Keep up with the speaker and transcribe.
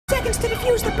to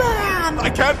defuse the bomb! I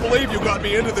can't believe you got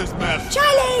me into this mess.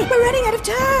 Charlie, we're running out of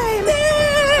time!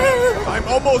 I'm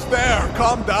almost there.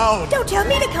 Calm down. Don't tell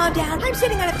me to calm down. I'm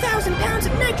sitting on 1,000 pounds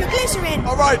of nitroglycerin.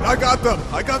 All right, I got them.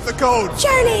 I got the code.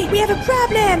 Charlie, we have a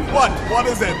problem. What? What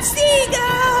is it? Seagulls!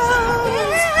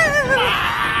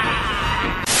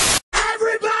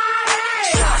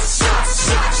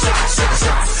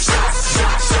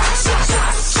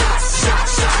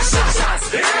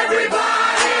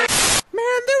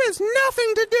 Man, there is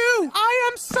nothing to do. I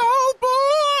am so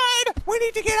bored. We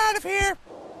need to get out of here.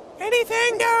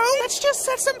 Anything? No? Let's just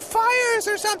set some fires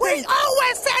or something. We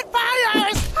always set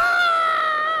fires!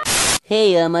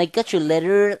 Hey, I got your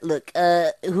letter. Look,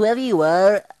 whoever you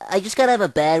are, I just gotta have a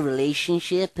bad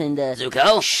relationship and,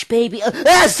 Zuko? Shh, baby.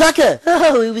 Sucker!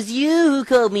 Oh, it was you who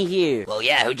called me here. Well,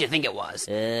 yeah, who'd you think it was?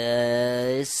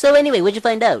 So anyway, what'd you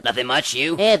find out? Nothing much,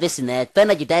 you? Yeah, this and that.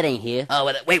 Found out your dad ain't here.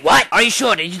 Oh, wait, what? Are you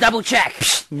sure? Did you double check?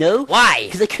 No? Why?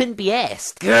 Because I couldn't be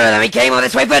asked. Good, and we came all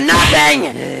this way for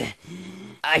nothing!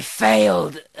 I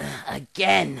failed.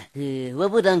 Again. What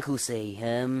would Uncle say?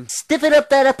 Stiffen up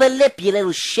that upper lip, you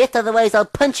little shit, otherwise I'll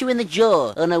punch you in the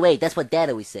jaw. Oh, no, wait, that's what Dad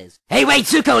always says. Hey, wait,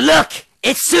 Zuko, look!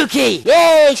 It's Suki!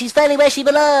 Yay, she's finally where she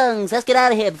belongs. Let's get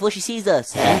out of here before she sees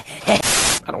us. I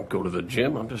don't go to the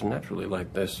gym, I'm just naturally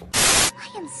like this.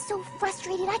 I am so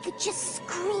frustrated I could just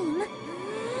scream.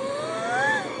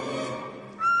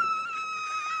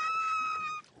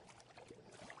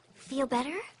 Feel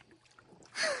better?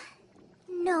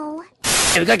 No.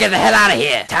 We gotta get the hell out of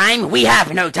here. Time? We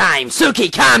have no time.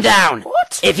 Suki, calm down.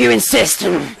 What? If you insist.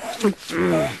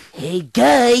 Hey,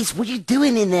 guys, what you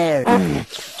doing in there?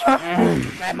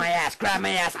 Grab my ass, grab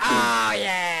my ass. Oh,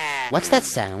 yeah. What's that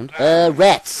sound?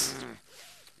 Rats.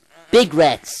 Big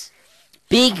rats.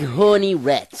 Big horny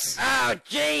rats. Oh,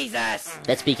 Jesus.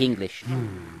 That speak English.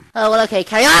 Oh, well, okay,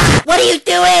 carry on. What are you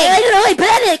doing? I don't know, I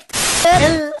panicked.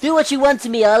 Do what you want to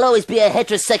me, I'll always be a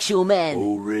heterosexual man.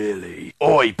 Oh, really?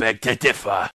 I beg to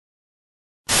differ.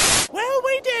 Well,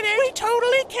 we did it. We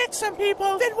totally kicked some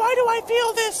people. Then why do I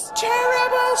feel this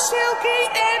terrible, silky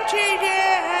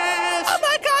emptiness?